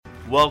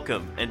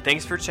Welcome, and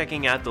thanks for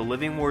checking out the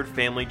Living Word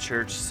Family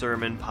Church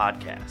Sermon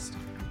Podcast.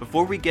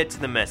 Before we get to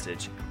the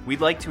message,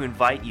 we'd like to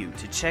invite you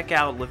to check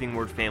out Living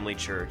Word Family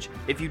Church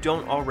if you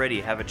don't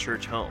already have a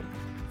church home.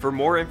 For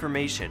more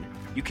information,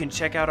 you can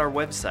check out our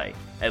website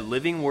at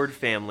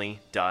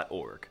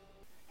livingwordfamily.org.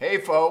 Hey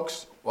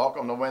folks,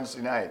 welcome to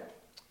Wednesday night.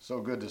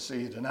 So good to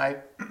see you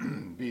tonight,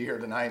 be here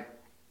tonight.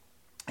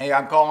 Hey,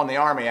 I'm calling the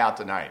Army out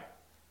tonight.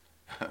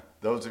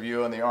 Those of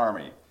you in the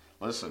Army,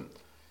 listen,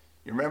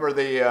 you remember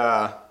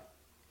the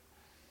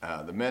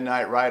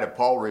midnight ride of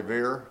Paul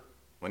Revere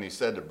when he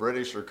said the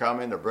British are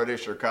coming,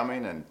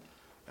 and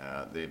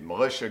the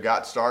militia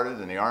got started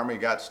and the Army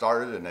got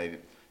started, and they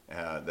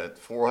that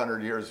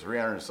 400 years,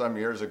 300 and some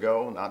years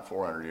ago, not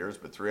 400 years,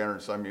 but 300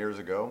 and some years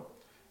ago,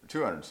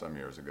 200 and some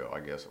years ago, I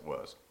guess it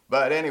was.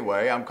 But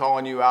anyway, I'm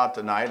calling you out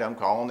tonight. I'm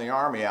calling the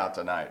Army out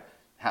tonight.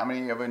 How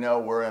many of you know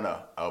we're in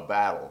a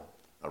battle,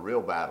 a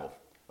real battle,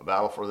 a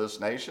battle for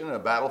this nation, a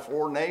battle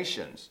for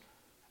nations?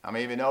 How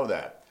many of you know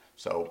that?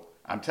 So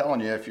I'm telling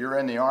you, if you're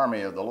in the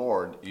army of the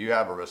Lord, you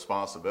have a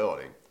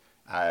responsibility.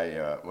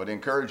 I would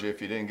encourage you,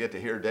 if you didn't get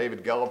to hear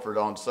David Gulliford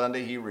on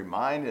Sunday, he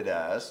reminded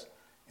us,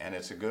 and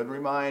it's a good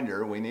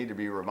reminder, we need to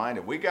be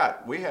reminded. We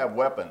have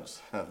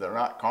weapons. They're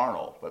not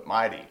carnal, but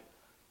mighty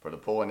for the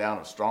pulling down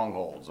of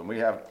strongholds. And we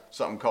have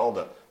something called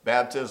the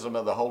baptism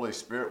of the Holy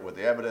Spirit with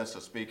the evidence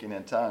of speaking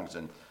in tongues.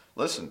 And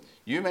listen,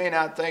 you may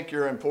not think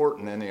you're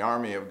important in the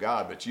army of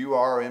God, but you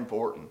are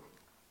important.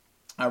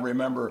 I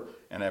remember,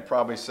 and I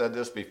probably said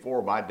this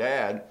before, my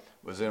dad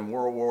was in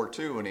World War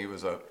II and he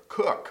was a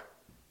cook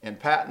in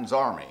Patton's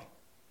army.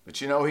 But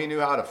you know, he knew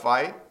how to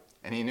fight,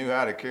 and he knew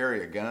how to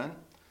carry a gun,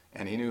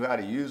 and he knew how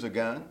to use a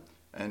gun.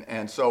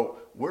 And so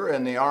we're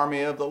in the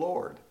army of the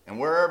Lord. And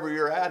wherever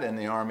you're at in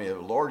the army of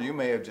the Lord, you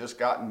may have just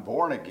gotten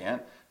born again,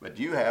 but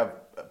you have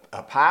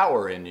a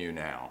power in you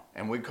now.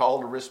 And we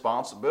call it a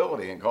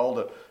responsibility and called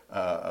it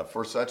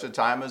for such a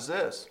time as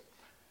this.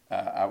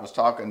 I was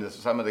talking to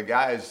some of the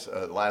guys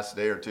last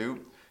day or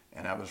two,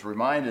 and I was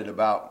reminded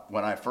about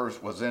when I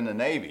first was in the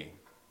Navy.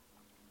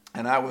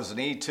 And I was an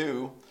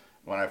E2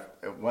 when I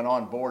went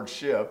on board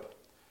ship,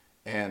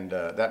 and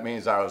that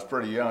means I was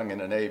pretty young in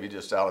the Navy,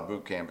 just out of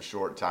boot camp a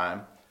short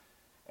time.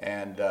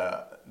 And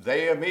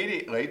they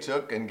immediately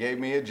took and gave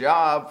me a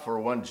job for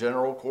one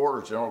general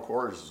quarters. General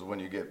quarters is when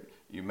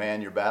you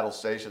man your battle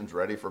stations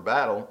ready for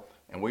battle,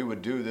 and we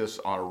would do this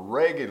on a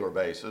regular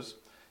basis.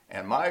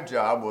 And my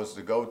job was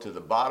to go to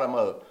the bottom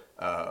of,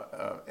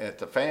 at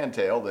the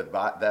fantail,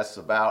 that's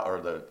the bow,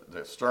 or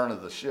the stern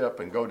of the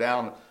ship, and go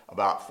down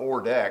about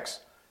 4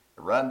 decks,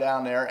 run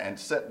down there and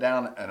sit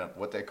down in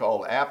what they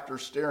call after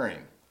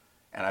steering.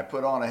 And I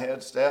put on a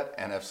headset,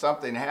 and if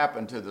something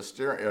happened to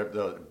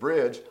the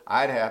bridge,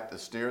 I'd have to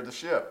steer the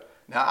ship.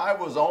 Now, I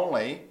was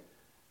only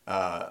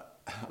a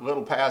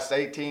little past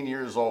 18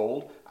 years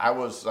old. I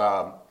was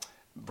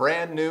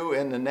brand new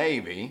in the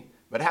Navy,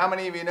 but how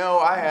many of you know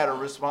I had a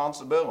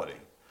responsibility?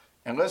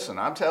 And listen,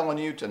 I'm telling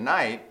you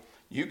tonight,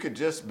 you could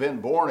just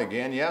been born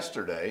again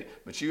yesterday,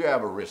 but you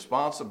have a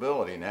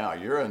responsibility now.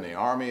 You're in the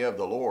army of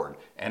the Lord,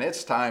 and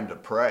it's time to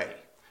pray.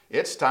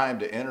 It's time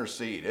to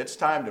intercede. It's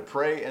time to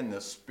pray in the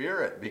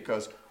Spirit,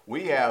 because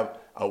we have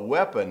a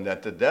weapon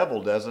that the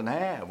devil doesn't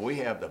have. We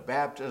have the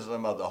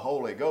baptism of the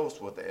Holy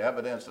Ghost with the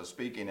evidence of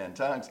speaking in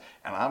tongues.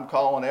 And I'm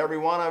calling every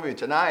one of you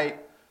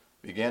tonight,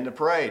 begin to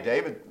pray.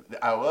 David,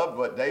 I love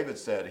what David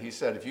said. He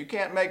said, if you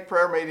can't make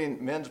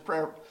men's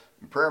prayer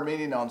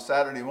meeting on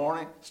Saturday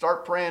morning,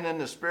 start praying in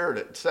the Spirit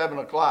at 7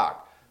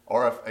 o'clock.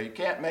 Or if you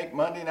can't make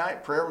Monday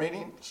night prayer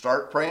meeting,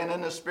 start praying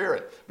in the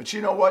Spirit. But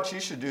you know what? You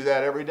should do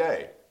that every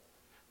day.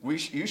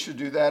 You should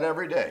do that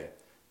every day.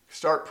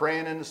 Start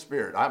praying in the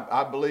Spirit.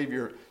 I believe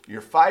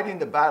you're fighting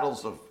the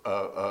battles of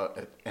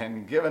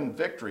and giving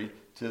victory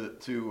to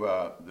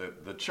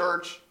the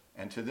church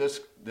and to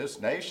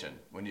this nation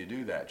when you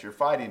do that. You're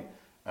fighting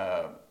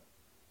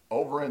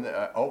over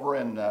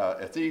in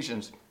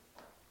Ephesians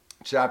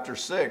chapter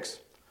 6,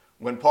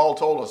 when Paul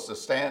told us to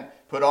stand,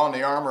 put on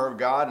the armor of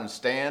God and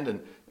stand,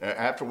 and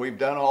after we've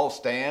done all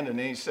stand, and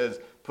then he says,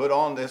 put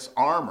on this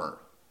armor.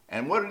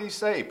 And what did he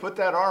say? Put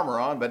that armor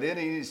on, but then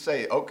he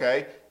say,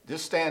 okay,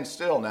 just stand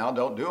still now,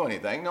 don't do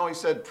anything. No, he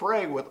said,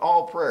 pray with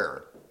all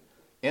prayer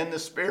in the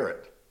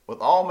Spirit, with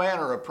all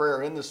manner of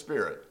prayer in the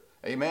Spirit.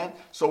 Amen?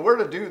 So we're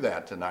to do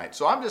that tonight.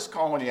 So I'm just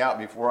calling you out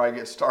before I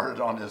get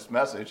started on this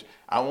message.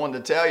 I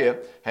wanted to tell you,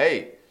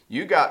 hey,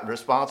 you got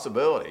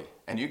responsibility,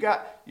 and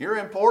you're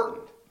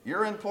important.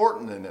 You're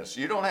important in this.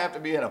 You don't have to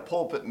be in a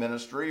pulpit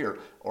ministry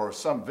or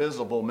some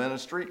visible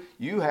ministry.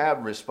 You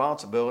have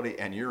responsibility,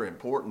 and you're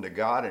important to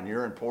God, and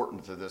you're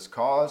important to this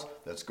cause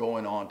that's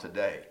going on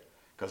today.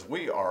 Because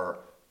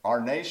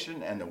our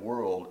nation and the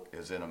world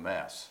is in a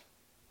mess.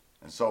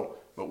 And so,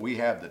 but we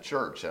have the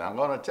church. And I'm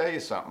going to tell you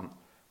something.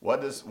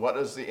 What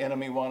does the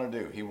enemy want to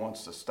do? He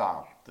wants to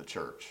stop the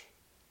church.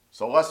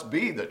 So let's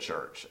be the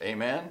church.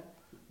 Amen?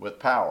 With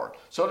power.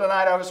 So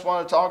tonight I just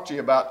want to talk to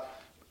you about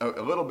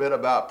a little bit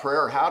about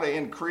prayer, how to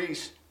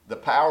increase the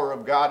power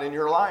of God in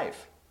your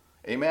life.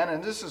 Amen.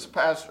 And this is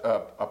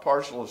a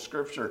partial of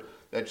scripture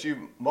that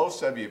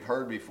most of you have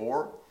heard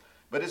before.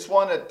 But it's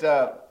one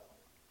that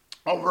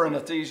over in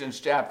Ephesians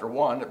chapter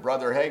 1 that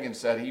Brother Hagin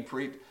said he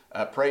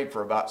prayed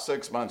for about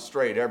 6 months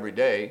straight every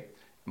day,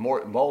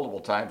 multiple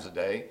times a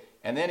day.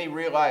 And then he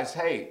realized,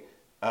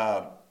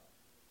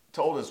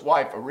 told his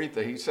wife,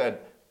 Aretha, he said,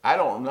 I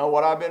don't know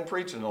what I've been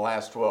preaching the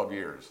last 12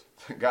 years.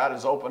 God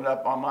has opened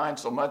up my mind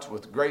so much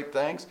with great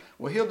things.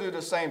 Well, he'll do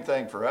the same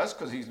thing for us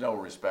because he's no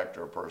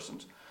respecter of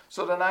persons.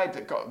 So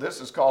tonight, this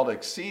is called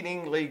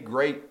exceeding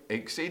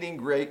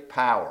great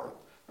power.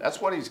 That's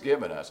what he's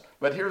given us.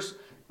 But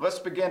let's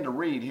begin to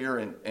read here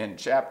in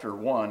chapter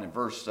 1 and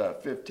verse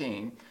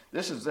 15.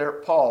 This is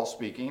Paul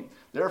speaking.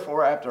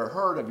 Therefore, after I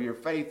heard of your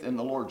faith in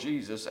the Lord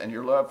Jesus and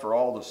your love for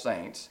all the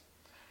saints,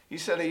 he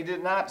said he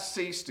did not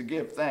cease to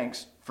give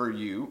thanks for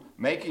you,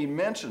 making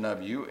mention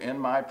of you in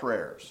my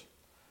prayers.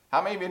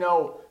 How many of you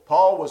know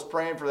Paul was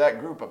praying for that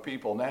group of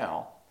people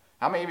now?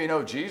 How many of you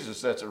know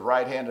Jesus that's at the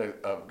right hand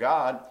of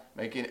God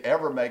making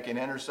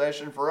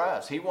intercession for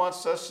us? He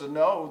wants us to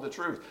know the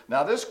truth.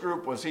 Now this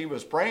group he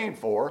was praying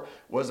for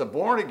was a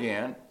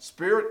born-again,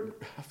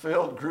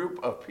 spirit-filled group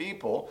of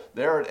people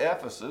there at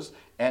Ephesus,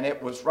 and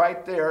it was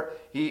right there.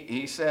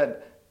 He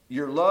said,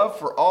 your love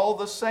for all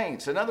the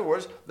saints. In other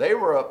words, they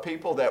were a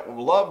people that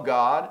loved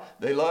God.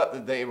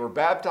 They were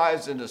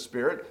baptized in the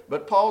Spirit.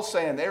 But Paul's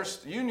saying,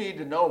 you need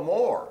to know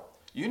more.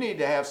 You need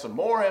to have some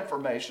more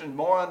information,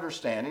 more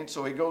understanding.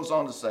 So he goes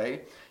on to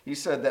say, he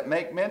said, that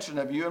make mention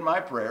of you in my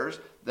prayers,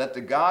 that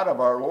the God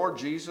of our Lord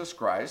Jesus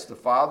Christ, the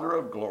Father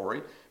of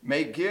glory,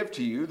 may give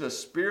to you the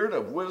spirit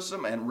of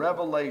wisdom and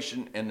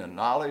revelation in the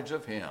knowledge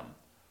of him.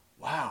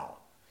 Wow.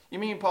 You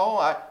mean, Paul,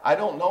 I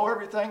don't know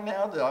everything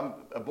now that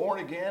I'm born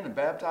again and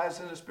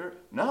baptized in the Spirit?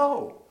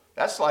 No,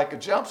 that's like a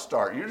jump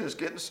start. You're just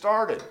getting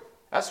started.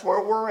 That's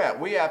where we're at.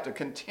 We have to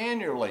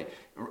continually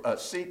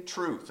seek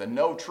truth and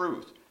know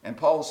truth. And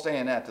Paul's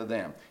saying that to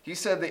them. He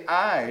said, the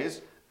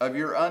eyes of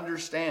your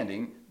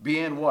understanding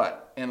being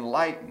what?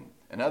 Enlightened.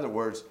 In other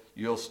words,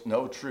 you'll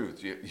know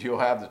truth. You'll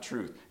have the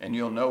truth and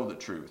you'll know the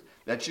truth.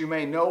 That you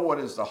may know what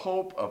is the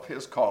hope of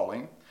his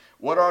calling,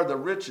 what are the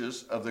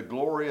riches of the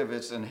glory of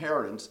its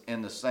inheritance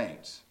in the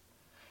saints?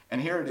 And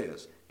here it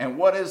is. And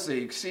what is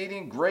the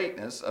exceeding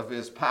greatness of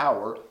his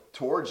power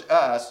towards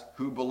us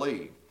who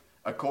believe,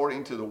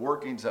 according to the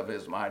workings of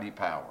his mighty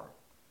power,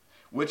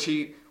 which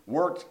he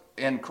worked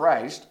in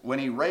Christ when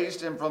he raised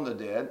him from the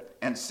dead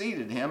and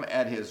seated him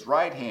at his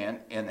right hand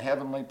in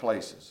heavenly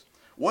places.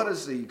 What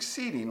is the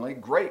exceedingly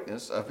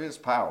greatness of his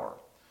power?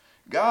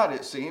 God,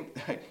 it seems,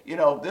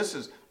 this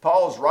is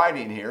Paul's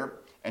writing here.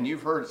 And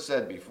you've heard it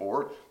said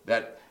before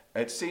that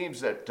it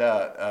seems that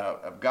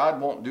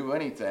God won't do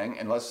anything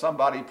unless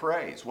somebody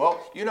prays.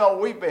 Well,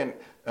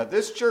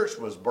 this church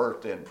was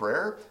birthed in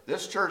prayer.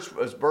 This church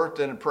was birthed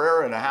in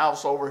prayer in a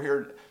house over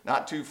here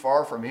not too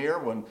far from here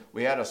when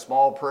we had a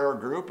small prayer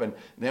group. And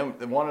then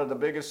one of the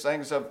biggest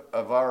things of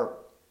our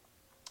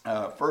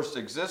first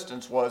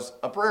existence was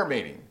a prayer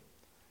meeting.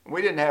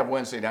 We didn't have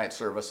Wednesday night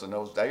service in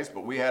those days,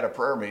 but we had a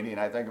prayer meeting.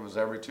 I think it was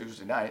every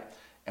Tuesday night.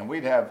 And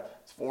we'd have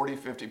 40,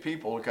 50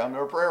 people to come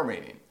to a prayer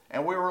meeting.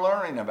 And we were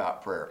learning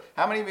about prayer.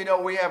 How many of you know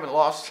we haven't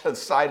lost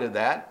sight of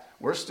that?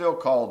 We're still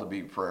called to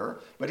be prayer.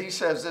 But he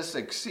says this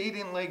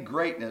exceedingly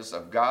greatness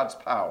of God's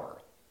power.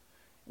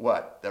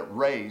 What? That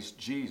raised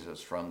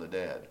Jesus from the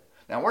dead.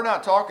 Now, we're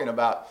not talking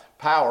about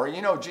power.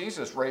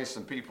 Jesus raised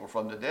some people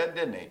from the dead,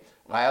 didn't he?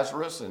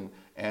 Lazarus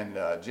and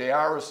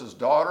Jairus'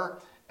 daughter.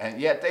 And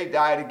yet they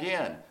died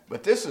again.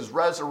 But this is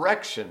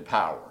resurrection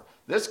power.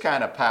 This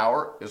kind of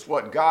power is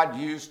what God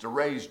used to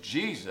raise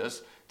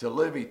Jesus to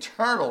live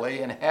eternally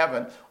in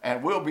heaven,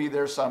 and we'll be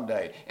there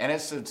someday. And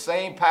it's the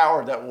same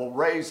power that will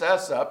raise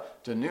us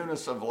up to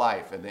newness of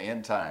life in the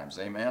end times,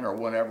 amen, or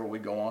whenever we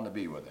go on to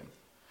be with him.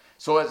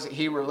 So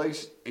he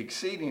released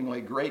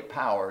exceedingly great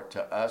power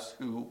to us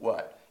who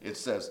what? It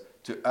says,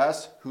 to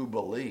us who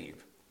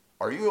believe.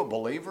 Are you a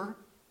believer?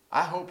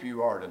 I hope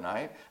you are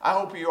tonight. I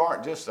hope you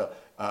aren't just a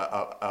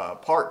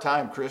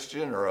part-time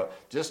Christian or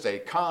just a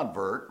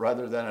convert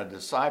rather than a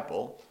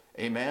disciple.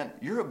 Amen.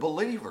 You're a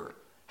believer.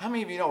 How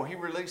many of you know he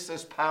released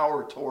this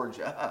power towards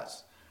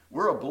us?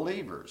 We're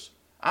believers.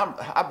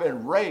 I've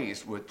been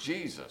raised with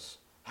Jesus.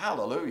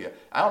 Hallelujah.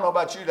 I don't know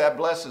about you, that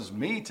blesses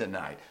me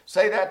tonight.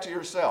 Say that to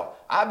yourself.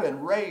 I've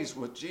been raised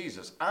with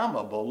Jesus. I'm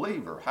a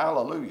believer.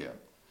 Hallelujah.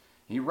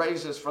 He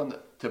raised us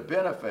to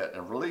benefit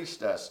and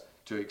released us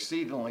to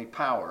exceedingly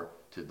power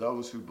to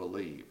those who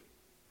believe.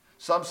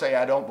 Some say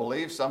I don't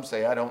believe. Some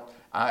say I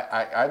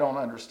don't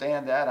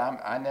understand that.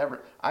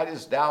 I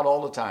just doubt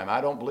all the time.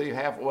 I don't believe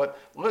half what.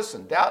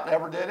 Listen, doubt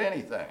never did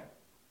anything.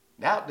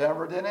 Doubt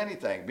never did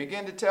anything.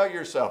 Begin to tell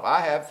yourself,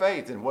 I have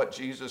faith in what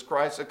Jesus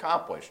Christ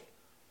accomplished.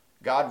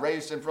 God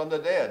raised him from the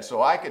dead,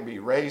 so I could be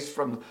raised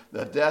from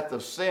the death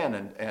of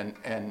sin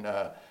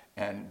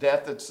and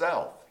death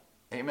itself.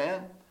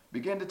 Amen?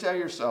 Begin to tell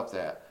yourself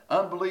that.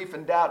 Unbelief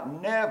and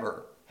doubt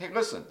never,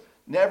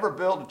 never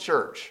build a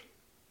church.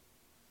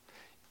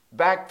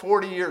 Back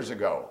 40 years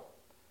ago,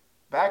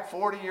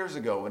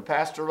 when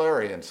Pastor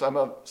Larry and some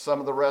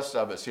of the rest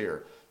of us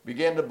here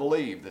began to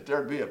believe that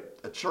there'd be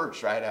a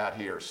church right out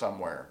here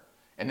somewhere.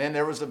 And then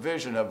there was a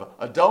vision of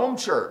a dome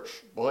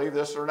church. Believe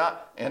this or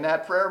not, in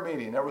that prayer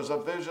meeting, there was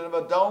a vision of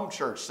a dome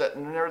church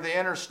sitting near the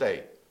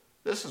interstate.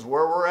 This is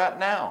where we're at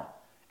now.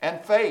 And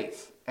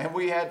faith. And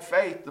we had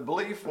faith to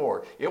believe for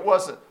it. It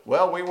wasn't,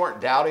 well, we weren't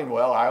doubting,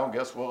 well, I don't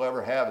guess we'll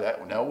ever have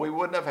that. No, we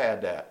wouldn't have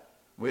had that.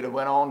 We'd have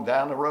went on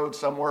down the road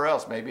somewhere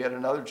else, maybe at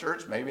another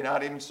church, maybe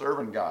not even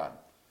serving God.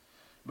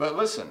 But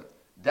listen,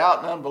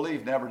 doubt and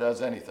unbelief never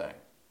does anything.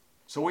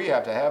 So we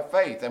have to have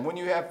faith. And when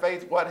you have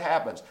faith, what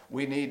happens?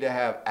 We need to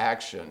have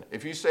action.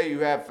 If you say you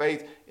have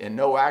faith and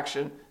no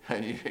action,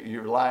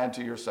 you're lying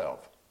to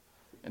yourself.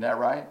 Isn't that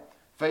right?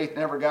 Faith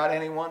never got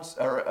anyone,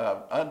 or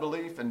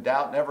unbelief and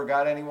doubt never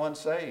got anyone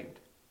saved.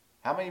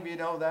 How many of you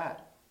know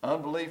that?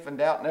 Unbelief and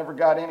doubt never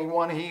got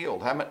anyone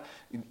healed.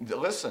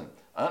 Listen,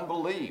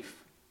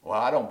 unbelief. Well,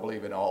 I don't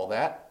believe in all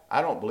that.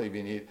 I don't believe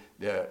you need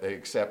to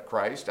accept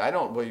Christ. I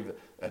don't believe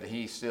that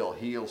he still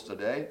heals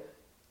today.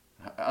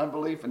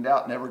 Unbelief and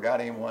doubt never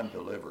got anyone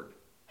delivered.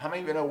 How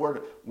many of you know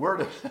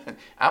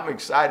I'm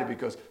excited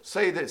because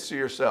say this to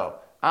yourself.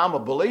 I'm a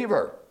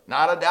believer,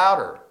 not a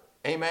doubter.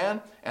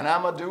 Amen? And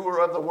I'm a doer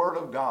of the word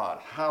of God.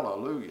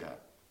 Hallelujah.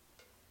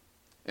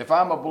 If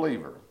I'm a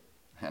believer,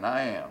 and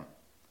I am,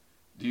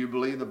 do you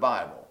believe the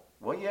Bible?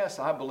 Well, yes,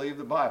 I believe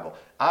the Bible.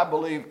 I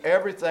believe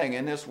everything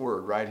in this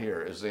word right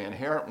here is the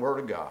inherent word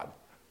of God.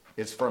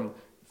 It's from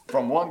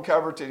one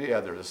cover to the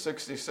other. The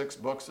 66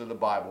 books of the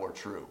Bible are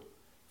true.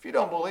 If you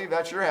don't believe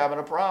that, you're having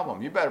a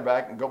problem. You better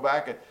go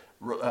back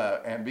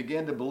and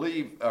begin to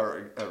believe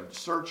or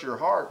search your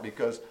heart,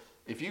 because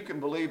if you can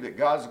believe that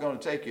God's going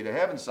to take you to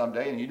heaven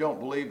someday and you don't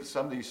believe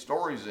some of these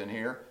stories in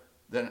here,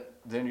 then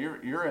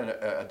you're in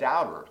a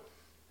doubter.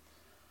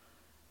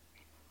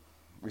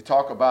 We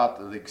talk about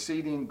the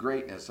exceeding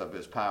greatness of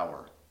his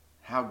power,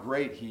 how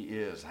great he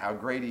is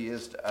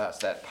to us,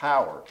 that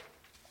power.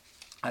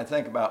 I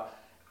think about,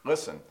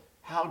 listen,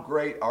 how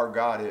great our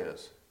God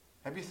is.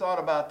 Have you thought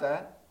about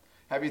that?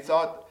 Have you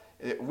thought,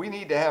 we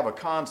need to have a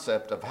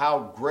concept of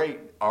how great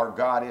our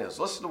God is.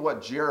 Listen to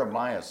what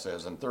Jeremiah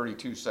says in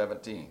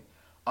 32:17.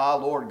 Ah,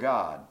 Lord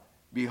God,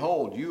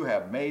 behold, you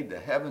have made the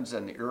heavens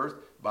and the earth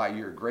by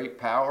your great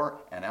power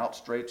and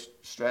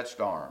outstretched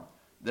arm.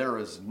 There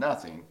is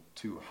nothing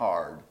too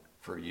hard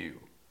for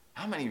you.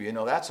 How many of you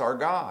know that's our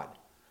God?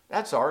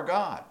 That's our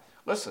God.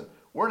 Listen,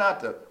 we're not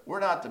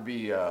to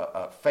be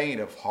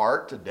faint of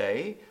heart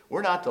today.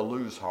 We're not to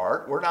lose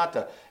heart. We're not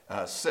to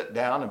sit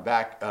down and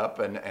back up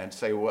and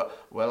say,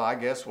 well, I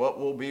guess what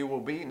will be,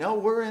 will be. No,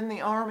 we're in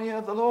the army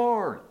of the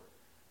Lord.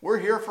 We're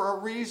here for a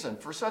reason,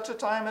 for such a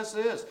time as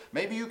this.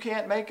 Maybe you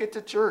can't make it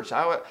to church.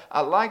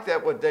 I like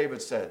that what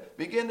David said.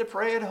 Begin to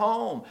pray at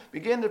home.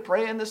 Begin to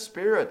pray in the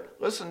Spirit.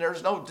 Listen,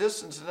 there's no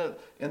distance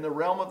in the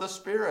realm of the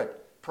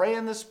Spirit. Pray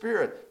in the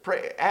Spirit.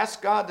 Pray.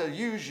 Ask God to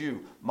use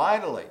you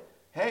mightily.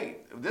 Hey,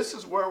 this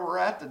is where we're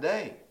at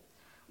today.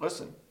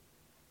 Listen,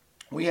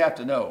 we have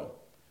to know,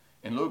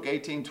 in Luke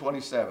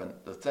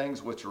 18:27, the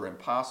things which are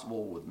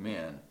impossible with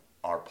men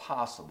are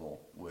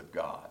possible with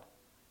God.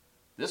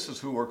 This is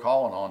who we're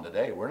calling on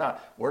today. We're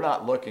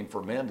not looking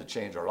for men to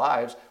change our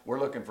lives. We're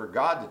looking for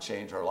God to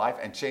change our life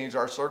and change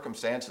our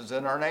circumstances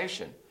in our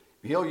nation.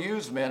 He'll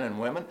use men and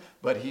women,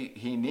 but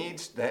he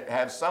needs to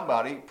have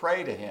somebody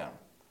pray to him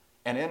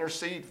and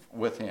intercede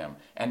with him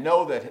and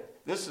know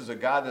that this is a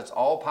God that's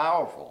all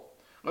powerful.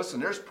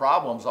 Listen, there's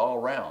problems all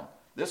around.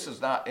 This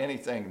is not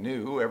anything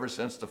new ever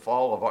since the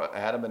fall of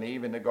Adam and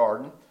Eve in the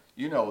garden.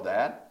 You know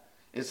that.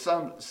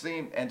 Some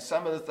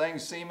of the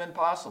things seem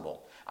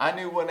impossible. I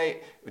knew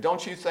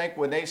don't you think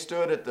when they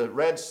stood at the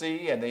Red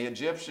Sea and the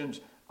Egyptian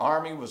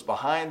army was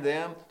behind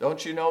them,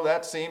 don't you know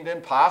that seemed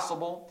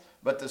impossible?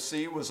 But the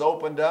sea was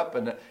opened up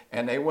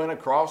and they went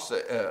across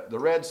the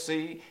Red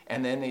Sea,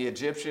 and then the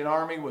Egyptian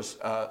army was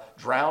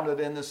drowned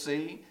in the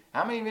sea.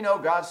 How many of you know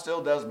God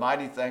still does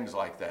mighty things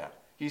like that?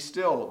 He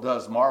still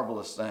does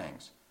marvelous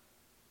things.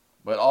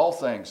 But all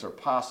things are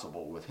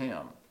possible with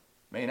him.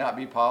 May not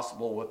be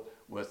possible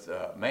with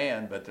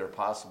man, but they're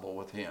possible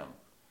with him.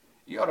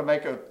 You ought to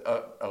make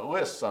a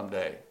list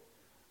someday.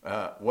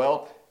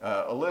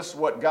 A list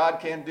of what God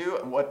can do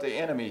and what the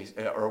enemy,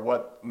 or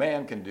what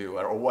man can do,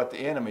 or what the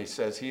enemy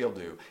says he'll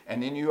do.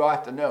 And then you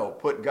have to know,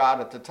 put God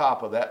at the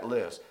top of that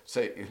list.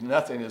 Say,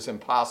 nothing is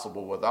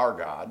impossible with our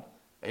God.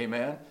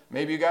 Amen.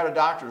 Maybe you got a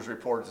doctor's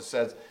report that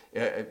says,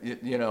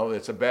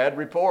 it's a bad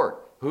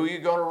report.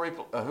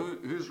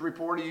 Whose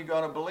report are you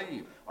going to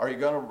believe? Are you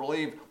going to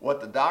believe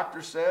what the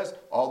doctor says?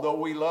 Although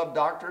we love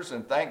doctors,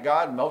 and thank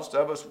God most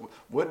of us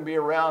wouldn't be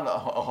around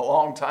a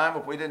long time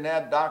if we didn't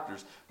have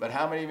doctors. But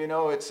how many of you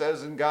know it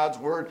says in God's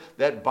word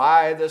that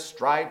by the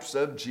stripes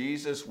of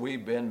Jesus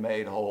we've been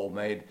made whole,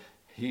 made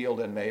healed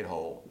and made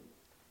whole.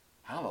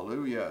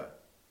 Hallelujah.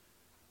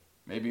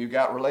 Maybe you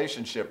got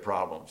relationship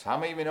problems. How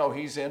many of you know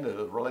he's into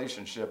the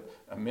relationship,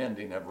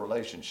 amending of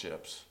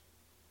relationships?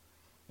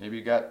 Maybe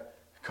you got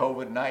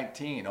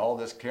COVID-19, all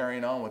this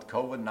carrying on with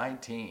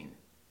COVID-19.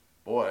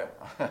 Boy,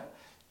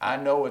 I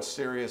know it's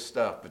serious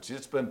stuff, but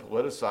it's been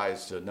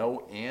politicized to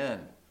no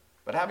end.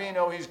 But how many of you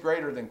know he's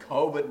greater than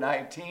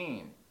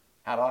COVID-19?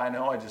 How do I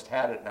know? I just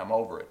had it and I'm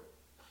over it.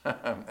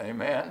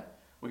 Amen.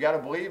 We got to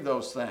believe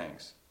those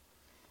things.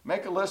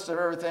 Make a list of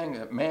everything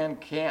that man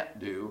can't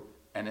do,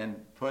 and then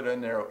put in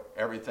there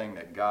everything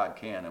that God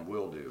can and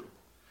will do.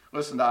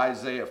 Listen to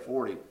Isaiah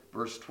 40,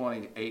 verse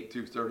 28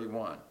 through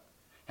 31.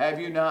 Have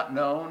you not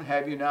known,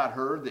 have you not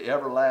heard, the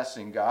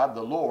everlasting God,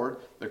 the Lord,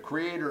 the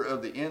creator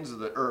of the ends of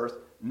the earth,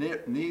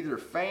 neither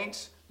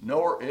faints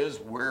nor is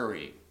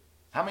weary?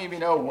 How many of you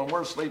know when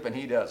we're sleeping,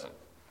 he doesn't?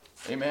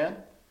 Amen?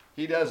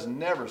 He does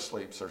never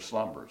sleeps or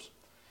slumbers.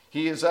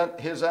 His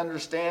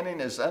understanding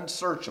is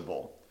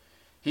unsearchable.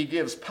 He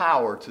gives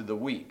power to the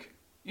weak.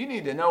 You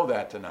need to know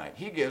that tonight.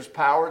 He gives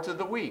power to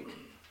the weak.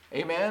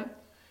 Amen?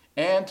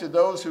 And to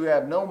those who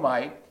have no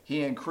might,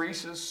 he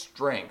increases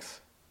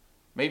strength.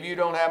 Maybe you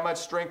don't have much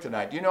strength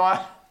tonight. You know,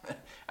 I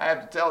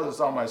have to tell this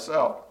on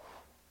myself.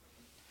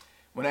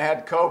 When I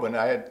had COVID,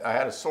 I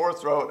had a sore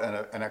throat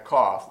and a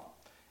cough.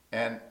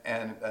 And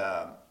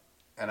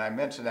I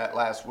mentioned that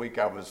last week.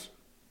 I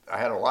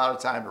had a lot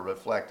of time to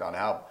reflect on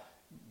how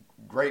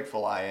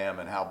grateful I am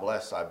and how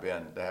blessed I've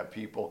been to have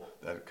people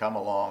that have come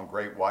along,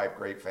 great wife,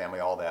 great family,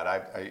 all that.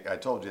 I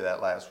told you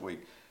that last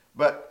week.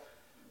 But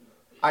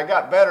I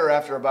got better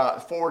after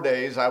about 4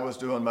 days. I was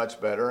doing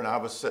much better, and I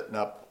was sitting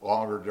up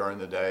longer during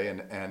the day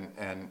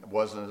and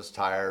wasn't as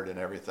tired and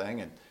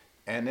everything.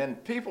 And then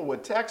people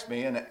would text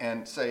me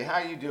and say, how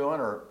you doing?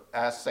 Or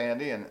ask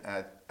Sandy, and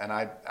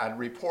I'd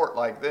report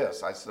like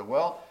this. I said,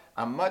 well,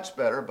 I'm much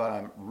better, but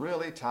I'm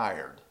really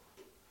tired.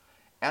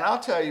 And I'll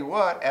tell you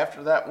what,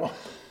 after that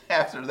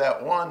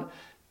one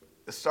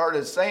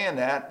started saying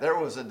that, there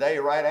was a day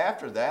right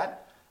after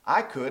that,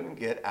 I couldn't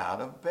get out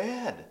of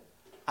bed.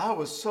 I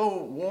was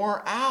so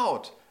worn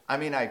out. I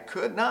mean, I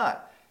could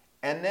not.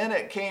 And then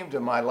it came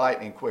to my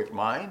lightning quick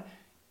mind,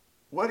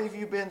 what have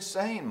you been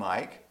saying,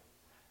 Mike?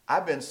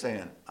 I've been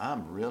saying,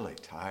 I'm really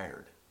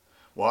tired.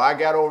 Well, I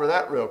got over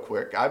that real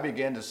quick. I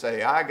began to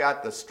say, I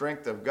got the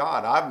strength of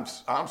God.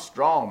 I'm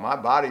strong. My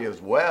body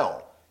is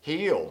well,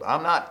 healed.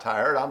 I'm not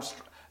tired.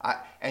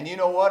 And you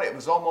know what? It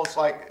was almost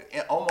like,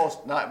 it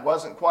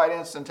wasn't quite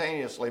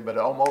instantaneously, but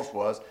it almost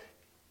was.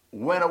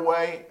 Went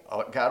away,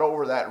 got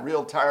over that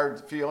real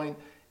tired feeling,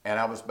 and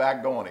I was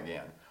back going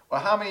again.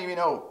 Well, how many of you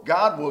know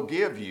God will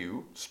give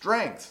you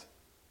strength?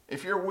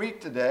 If you're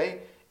weak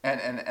today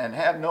and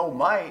have no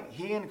might,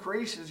 he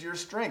increases your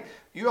strength.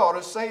 You ought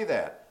to say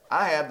that.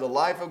 I have the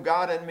life of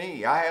God in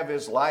me. I have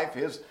his life,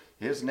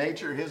 his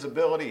nature, his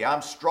ability.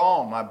 I'm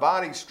strong. My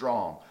body's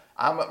strong.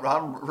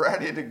 I'm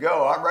ready to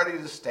go. I'm ready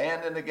to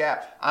stand in the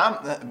gap.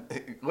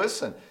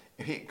 Listen,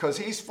 because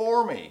he's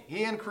for me.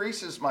 He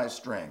increases my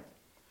strength.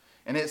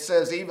 And it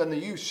says, even the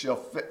youth shall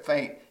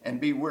faint and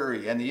be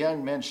weary, and the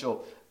young men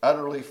shall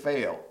utterly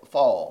fail.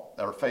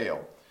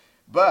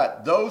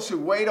 But those who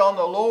wait on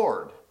the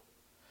Lord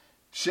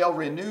shall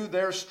renew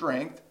their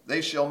strength.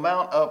 They shall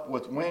mount up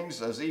with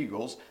wings as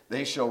eagles.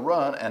 They shall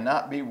run and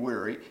not be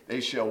weary. They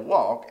shall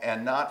walk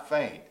and not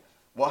faint.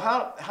 Well,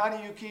 how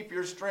do you keep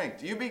your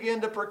strength? You begin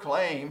to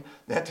proclaim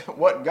that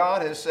what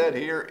God has said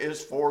here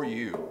is for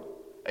you.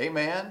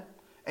 Amen?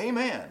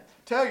 Amen.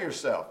 Tell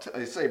yourself,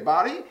 say,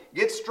 body,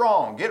 get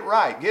strong, get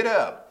right, get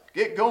up,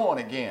 get going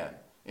again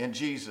in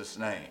Jesus'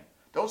 name.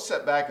 Don't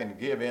sit back and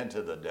give in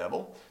to the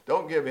devil.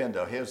 Don't give in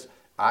to his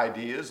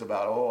ideas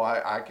about,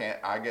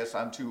 I guess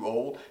I'm too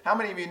old. How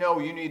many of you know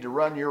you need to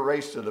run your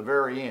race to the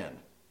very end?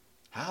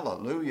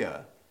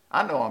 Hallelujah.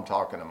 I know I'm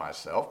talking to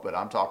myself, but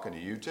I'm talking to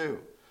you too.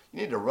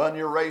 You need to run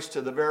your race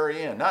to the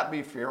very end, not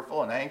be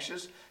fearful and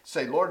anxious.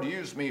 Say, Lord,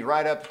 use me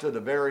right up to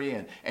the very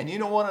end. And you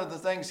know one of the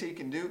things you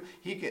can do,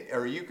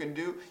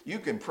 you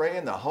can pray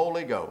in the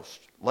Holy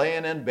Ghost,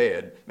 laying in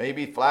bed,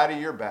 maybe flat of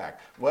your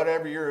back,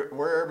 wherever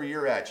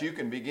you're at. You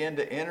can begin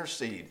to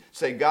intercede.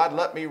 Say, God,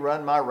 let me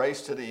run my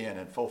race to the end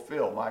and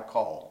fulfill my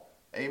call.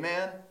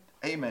 Amen?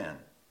 Amen.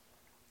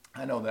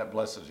 I know that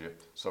blesses you,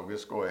 so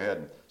just go ahead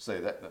and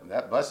say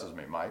that blesses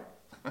me, Mike.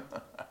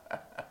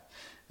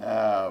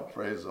 Oh,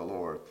 praise the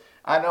Lord.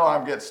 I know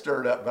I'm getting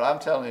stirred up, but I'm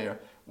telling you,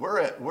 we're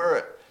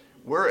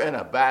in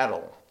a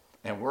battle,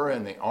 and we're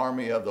in the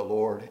army of the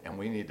Lord, and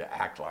we need to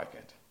act like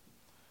it.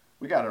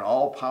 We got an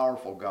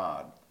all-powerful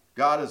God.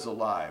 God is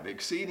alive,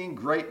 exceeding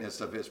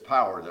greatness of his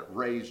power that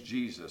raised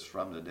Jesus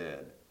from the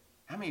dead.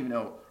 How many of you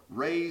know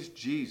raised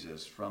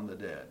Jesus from the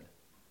dead?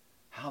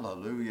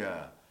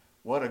 Hallelujah.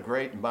 What a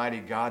great and mighty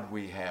God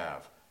we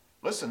have.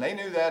 Listen, they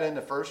knew that in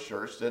the first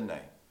church, didn't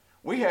they?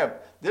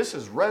 This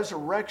is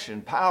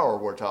resurrection power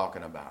we're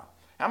talking about.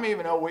 How many of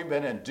you know we've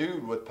been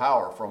endued with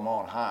power from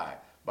on high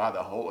by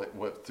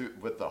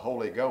with the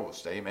Holy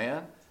Ghost?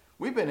 Amen?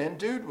 We've been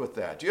endued with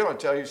that. You don't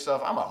tell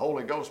yourself, I'm a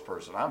Holy Ghost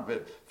person. I've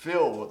been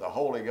filled with the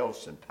Holy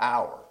Ghost and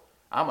power.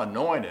 I'm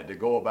anointed to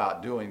go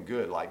about doing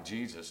good like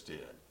Jesus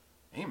did.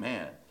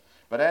 Amen.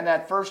 But in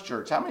that first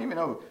church, how many of you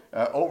know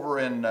over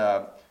in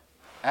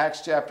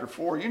Acts chapter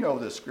 4, you know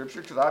this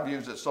scripture because I've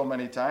used it so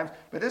many times,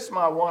 but it's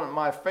one of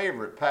my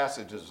favorite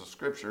passages of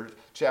scripture,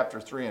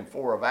 chapter 3 and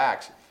 4 of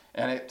Acts.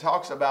 And it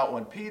talks about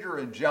when Peter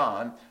and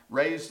John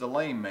raised the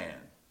lame man.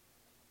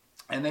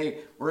 and they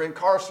were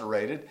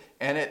incarcerated.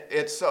 And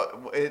it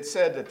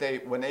said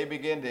that when they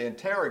began to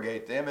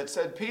interrogate them, it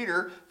said,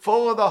 Peter,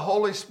 full of the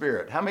Holy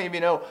Spirit. How many of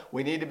you know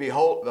we need to be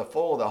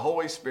full of the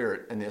Holy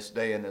Spirit in this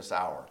day and this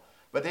hour?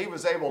 But he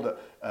was able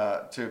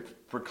to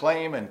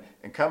proclaim and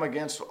come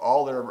against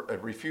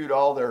refute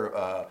all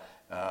their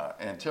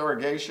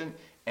interrogation.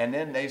 And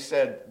then they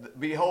said,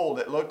 behold,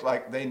 it looked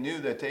like they knew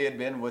that they had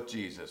been with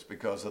Jesus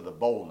because of the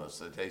boldness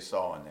that they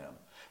saw in them.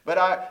 But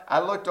I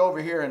looked over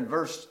here in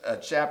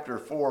chapter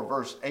 4,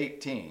 verse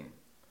 18.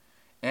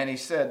 And he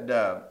said,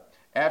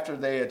 after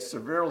they had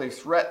severely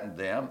threatened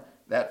them,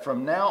 that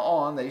from now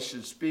on they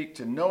should speak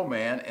to no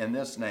man in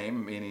this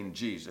name, meaning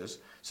Jesus.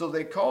 So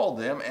they called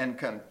them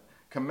and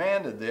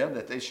commanded them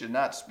that they should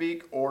not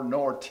speak or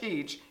nor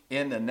teach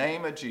in the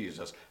name of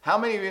Jesus. How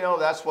many of you know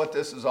that's what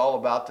this is all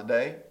about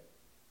today?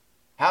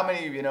 How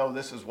many of you know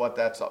this is what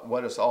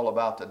it's all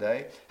about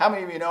today? How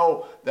many of you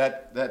know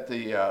that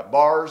the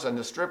bars and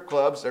the strip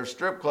clubs, there's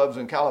strip clubs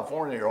in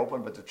California are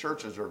open, but the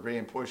churches are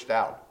being pushed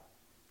out?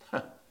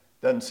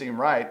 Doesn't seem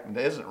right, and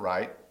it isn't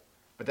right,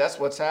 but that's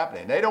what's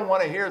happening. They don't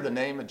want to hear the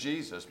name of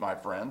Jesus, my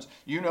friends.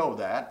 You know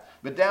that.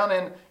 But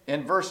down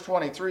in verse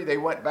 23, they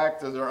went back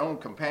to their own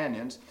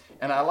companions,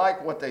 and I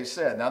like what they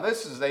said. Now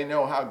this is, they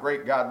know how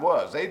great God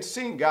was. They'd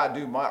seen God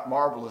do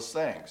marvelous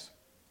things.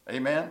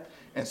 Amen?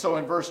 And so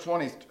in verse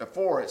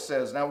 24 it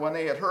says, now when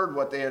they had heard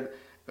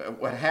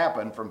what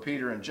happened from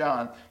Peter and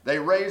John, they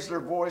raised their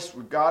voice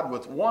with God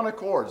with one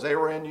accord. They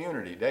were in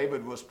unity.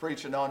 David was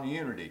preaching on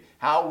unity.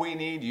 How we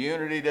need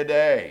unity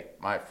today,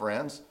 my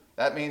friends.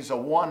 That means a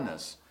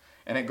oneness.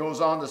 And it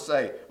goes on to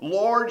say,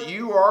 Lord,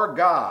 you are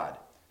God,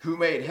 who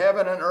made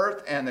heaven and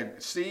earth and the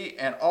sea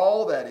and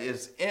all that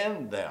is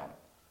in them.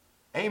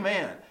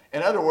 Amen.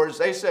 In other words,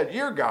 they said,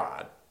 you're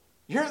God.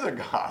 You're the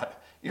God.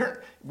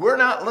 We're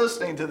not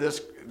listening to this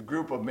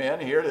group of men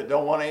here that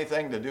don't want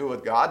anything to do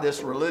with God,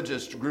 this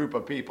religious group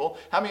of people.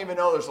 How many of you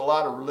know there's a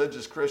lot of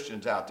religious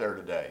Christians out there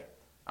today?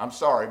 I'm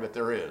sorry, but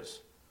there is.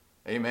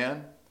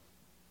 Amen?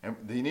 And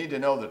you need to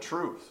know the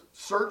truth.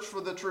 Search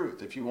for the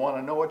truth. If you want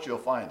to know it, you'll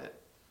find it.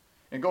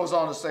 It goes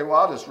on to say,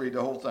 well, I'll just read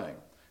the whole thing.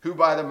 Who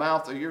by the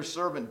mouth of your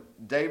servant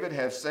David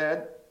have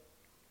said,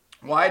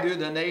 why do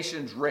the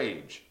nations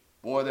rage?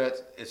 Boy,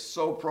 that is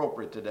so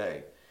appropriate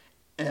today.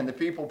 And the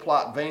people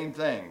plot vain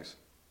things.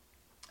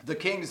 The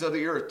kings of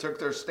the earth took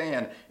their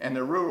stand, and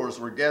the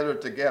rulers were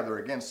gathered together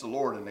against the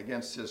Lord and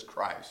against his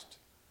Christ.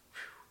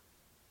 Whew.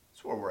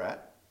 That's where we're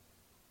at.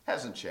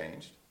 Hasn't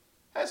changed.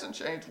 Hasn't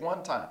changed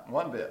one time,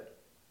 one bit.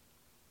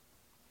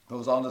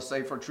 Goes on to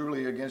say, for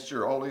truly against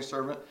your holy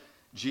servant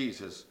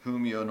Jesus,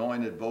 whom you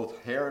anointed,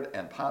 both Herod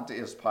and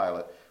Pontius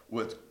Pilate,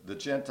 with the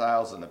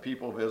Gentiles and the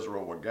people of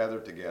Israel were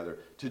gathered together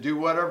to do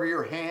whatever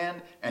your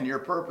hand and your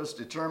purpose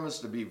determines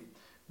to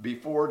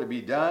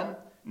be done.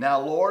 Now,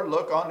 Lord,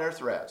 look on their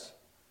threats.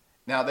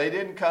 Now, they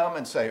didn't come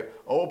and say,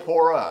 oh,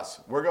 poor us.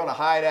 We're going to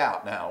hide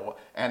out now.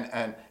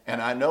 And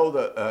I know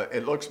that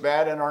it looks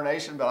bad in our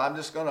nation, but I'm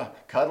just going to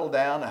huddle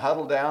down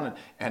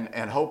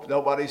and hope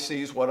nobody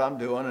sees what I'm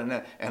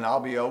doing and I'll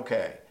be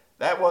okay.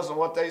 That wasn't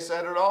what they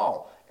said at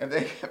all. And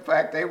in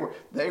fact,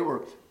 they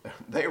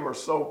were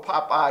so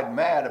pop-eyed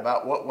mad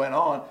about what went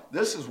on.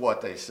 This is what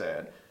they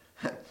said.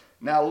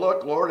 Now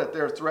look, Lord, at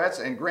their threats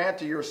and grant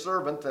to your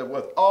servant that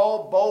with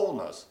all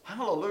boldness.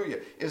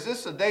 Hallelujah. Is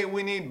this the day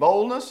we need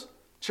boldness?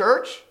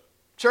 Church,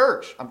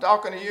 I'm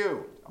talking to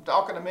you. I'm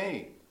talking to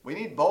me. We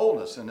need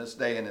boldness in this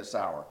day and this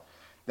hour.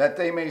 That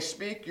they may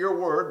speak your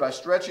word by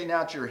stretching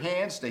out your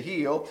hands to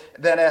heal,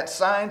 that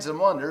signs and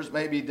wonders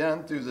may be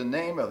done through the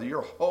name of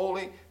your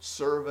holy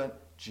servant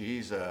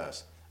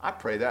Jesus. I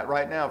pray that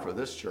right now for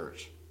this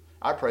church.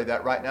 I pray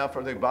that right now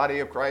for the body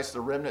of Christ,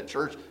 the remnant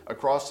church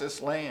across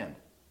this land.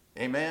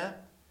 Amen?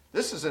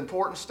 This is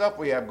important stuff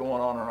we have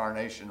going on in our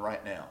nation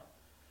right now.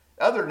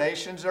 Other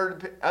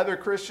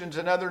Christians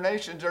in other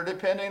nations are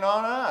depending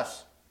on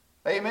us.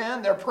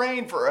 Amen? They're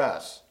praying for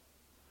us.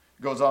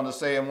 It goes on to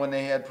say, and when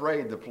they had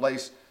prayed, the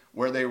place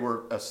where they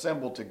were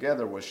assembled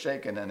together was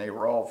shaken, and they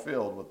were all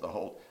filled with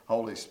the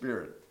Holy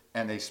Spirit.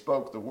 And they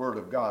spoke the word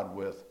of God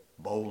with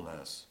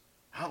boldness.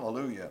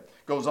 Hallelujah.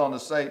 Goes on to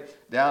say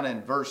down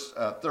in verse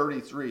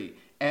 33,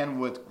 and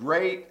with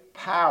great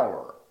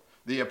power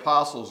the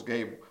apostles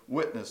gave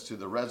witness to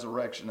the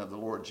resurrection of the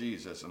Lord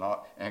Jesus,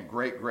 and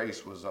great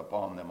grace was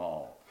upon them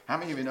all. How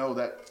many of you know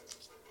that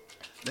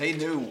they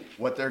knew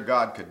what their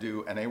God could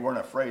do, and they weren't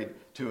afraid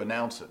to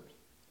announce it?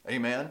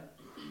 Amen?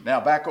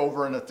 Now back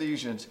over in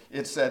Ephesians,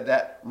 it said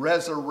that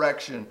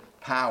resurrection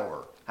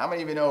power. How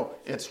many of you know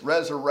it's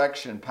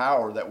resurrection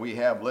power that we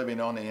have living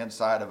on the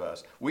inside of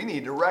us? We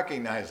need to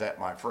recognize that,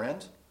 my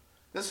friends.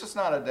 This is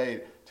not a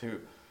day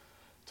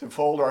to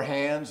fold our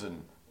hands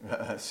and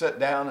sit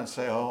down and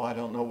say, oh, I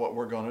don't know what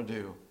we're going to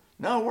do.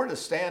 No, we're to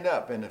stand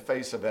up in the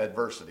face of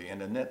adversity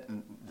and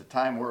the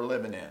time we're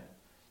living in.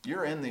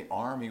 You're in the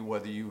army,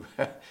 whether you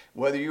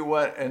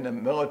went in the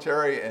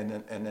military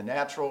and the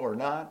natural or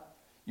not.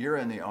 You're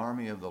in the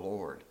army of the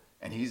Lord,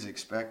 and he's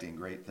expecting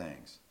great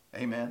things.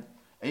 Amen?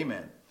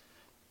 Amen.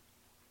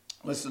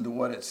 Listen to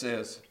what it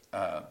says.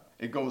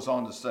 It goes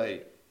on to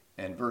say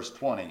And verse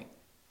 20,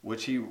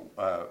 which he,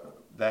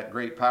 that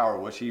great power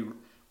which he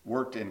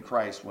worked in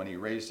Christ when he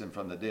raised him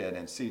from the dead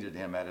and seated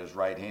him at his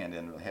right hand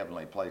in the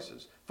heavenly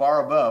places,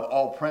 far above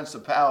all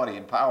principality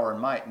and power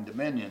and might and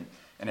dominion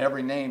and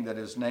every name that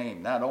is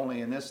named, not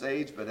only in this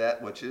age, but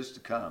that which is to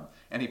come.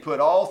 And he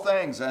put all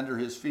things under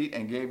his feet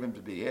and gave him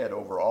to be head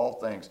over all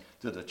things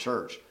to the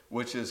church,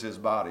 which is his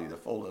body, the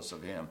fullness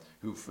of him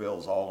who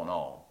fills all in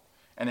all.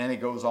 And then he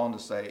goes on to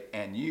say,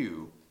 and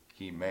you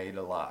he made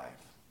alive,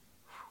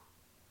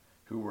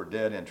 who were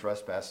dead in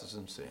trespasses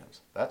and sins.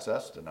 That's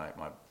us tonight,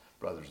 my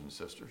brothers and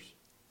sisters.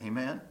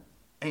 Amen?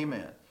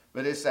 Amen.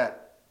 But it's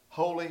that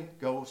Holy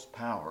Ghost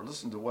power.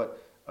 Listen to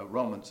what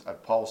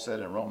Paul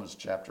said in Romans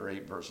chapter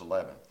 8, verse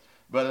 11.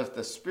 But if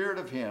the spirit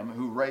of him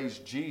who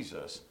raised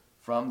Jesus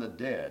from the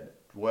dead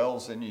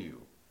dwells in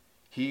you,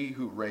 he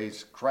who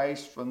raised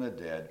Christ from the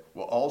dead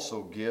will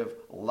also give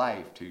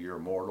life to your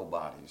mortal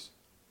bodies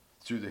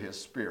through his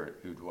spirit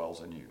who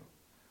dwells in you.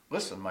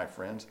 Listen, my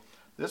friends,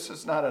 this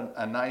is not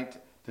a night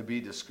to be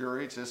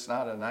discouraged. It's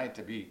not a night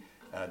to be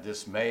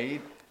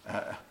dismayed.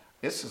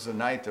 This is a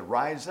night to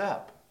rise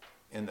up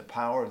in the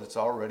power that's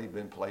already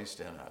been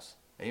placed in us.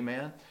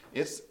 Amen?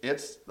 It's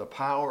the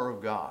power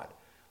of God.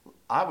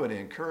 I would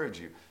encourage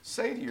you,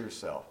 say to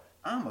yourself,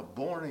 I'm a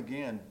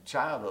born-again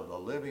child of the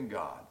living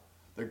God.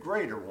 The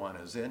greater one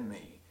is in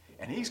me.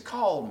 And he's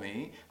called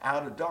me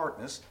out of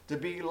darkness to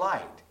be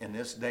light in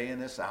this day and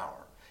this hour.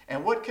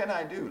 And what can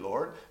I do,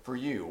 Lord, for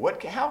you?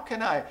 How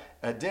can I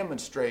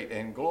demonstrate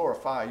and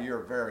glorify your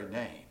very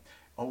name?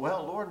 Oh,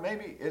 well, Lord,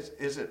 maybe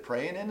is it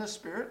praying in the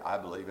Spirit? I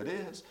believe it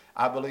is.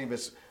 I believe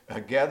it's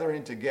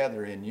gathering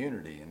together in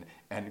unity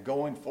and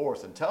going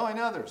forth and telling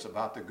others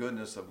about the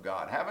goodness of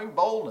God, having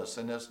boldness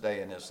in this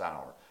day and this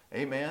hour.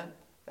 Amen?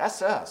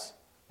 That's us.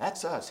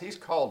 That's us. He's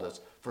called us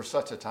for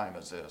such a time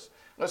as this.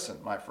 Listen,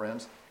 my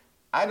friends,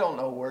 I don't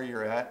know where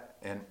you're at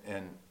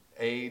in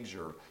age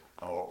or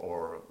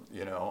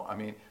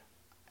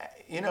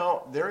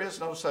there is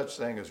no such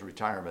thing as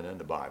retirement in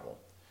the Bible.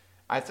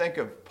 I think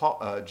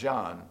of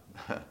John,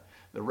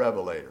 the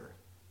Revelator,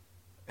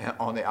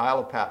 on the Isle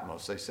of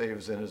Patmos. They say he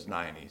was in his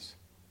 90s,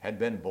 had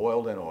been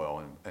boiled in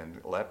oil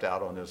and left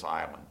out on this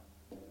island.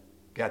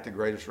 Got the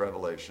greatest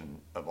revelation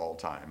of all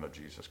time of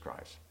Jesus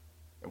Christ.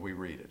 And we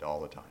read it all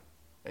the time.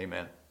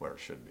 Amen? Where it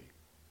should be.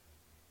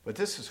 But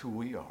this is who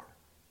we are.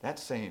 That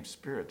same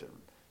spirit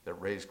that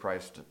raised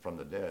Christ from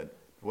the dead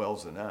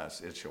dwells in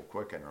us. It shall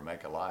quicken or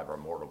make alive our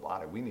mortal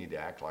body. We need to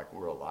act like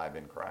we're alive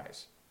in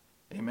Christ.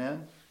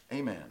 Amen?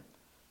 Amen.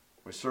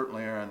 We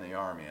certainly are in the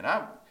army. And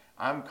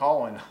I'm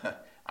calling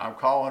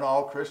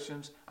all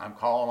Christians. I'm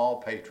calling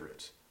all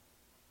patriots.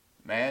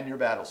 Man your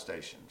battle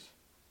stations.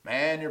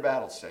 Man your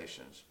battle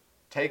stations.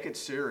 Take it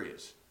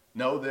serious.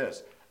 Know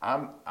this.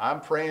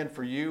 I'm praying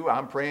for you.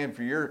 I'm praying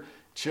for your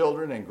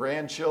children and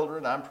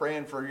grandchildren. I'm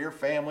praying for your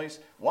families.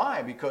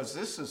 Why? Because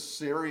this is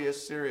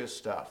serious, serious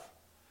stuff.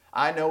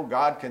 I know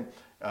God can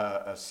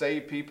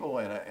save people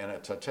in a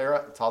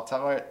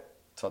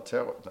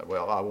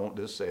well, I won't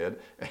just say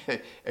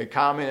it, a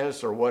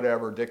communist or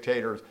whatever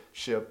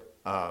dictatorship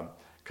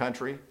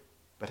country.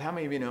 But how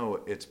many of you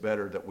know it's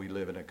better that we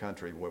live in a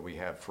country where we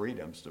have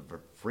freedoms to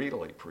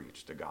freely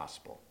preach the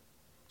gospel?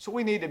 So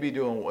we need to be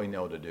doing what we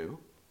know to do.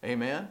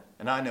 Amen?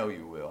 And I know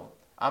you will.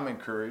 I'm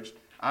encouraged.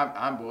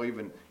 I'm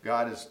believing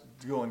God is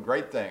doing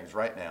great things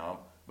right now,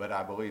 but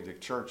I believe the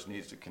church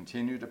needs to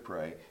continue to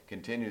pray,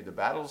 continue. The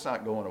battle's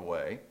not going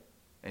away.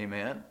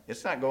 Amen?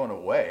 It's not going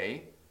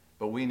away,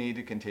 but we need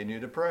to continue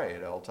to pray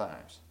at all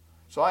times.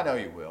 So I know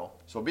you will.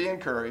 So be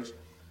encouraged.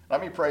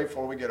 Let me pray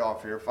before we get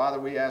off here. Father,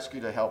 we ask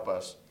you to help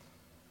us.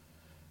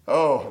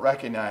 Oh,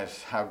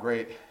 recognize how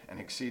great and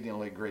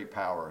exceedingly great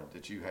power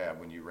that you have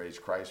when you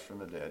raised Christ from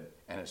the dead,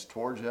 and it's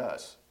towards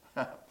us.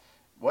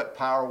 What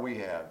power we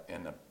have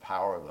in the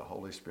power of the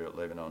Holy Spirit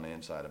living on the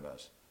inside of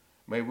us.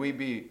 May we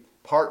be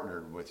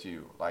partnered with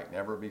you like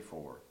never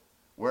before.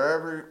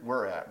 Wherever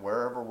we're at,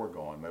 wherever we're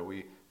going, may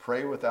we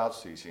pray without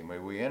ceasing. May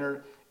we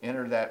enter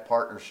that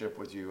partnership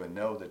with you and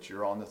know that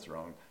you're on the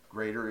throne.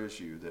 Greater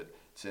is you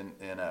that's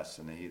in us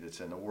than he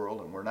that's in the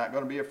world. And we're not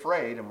going to be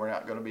afraid and we're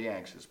not going to be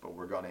anxious, but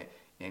we're going to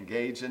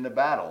engage in the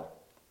battle.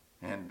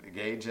 The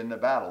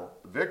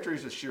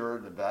victory's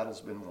assured, the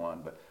battle's been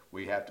won, but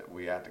we have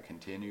to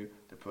continue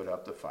to put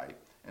up the fight.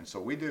 And so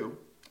we do,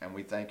 and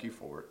we thank you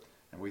for it.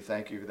 And we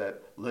thank you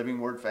that Living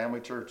Word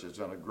Family Church is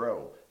going to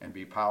grow and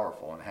be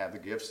powerful and have the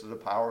gifts of the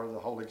power of the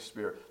Holy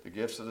Spirit, the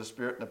gifts of the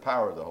Spirit and the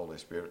power of the Holy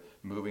Spirit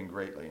moving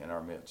greatly in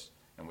our midst.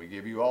 And we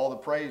give you all the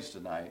praise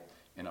tonight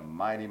in a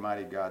mighty,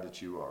 mighty God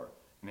that you are,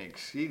 an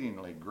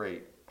exceedingly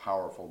great,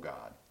 powerful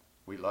God.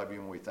 We love you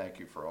and we thank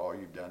you for all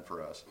you've done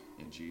for us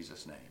in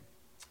Jesus' name.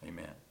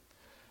 Amen.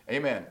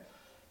 Amen.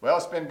 Well,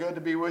 it's been good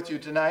to be with you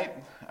tonight.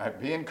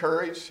 Be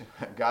encouraged.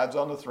 God's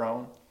on the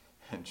throne,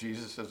 and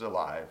Jesus is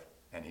alive,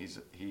 and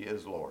He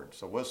is Lord.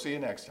 So we'll see you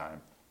next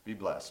time. Be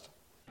blessed.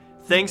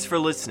 Thanks for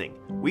listening.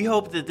 We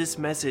hope that this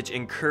message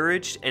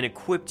encouraged and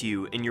equipped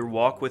you in your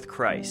walk with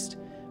Christ.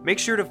 Make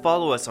sure to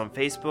follow us on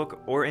Facebook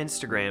or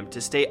Instagram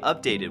to stay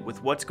updated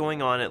with what's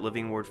going on at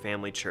Living Word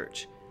Family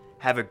Church.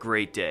 Have a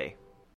great day.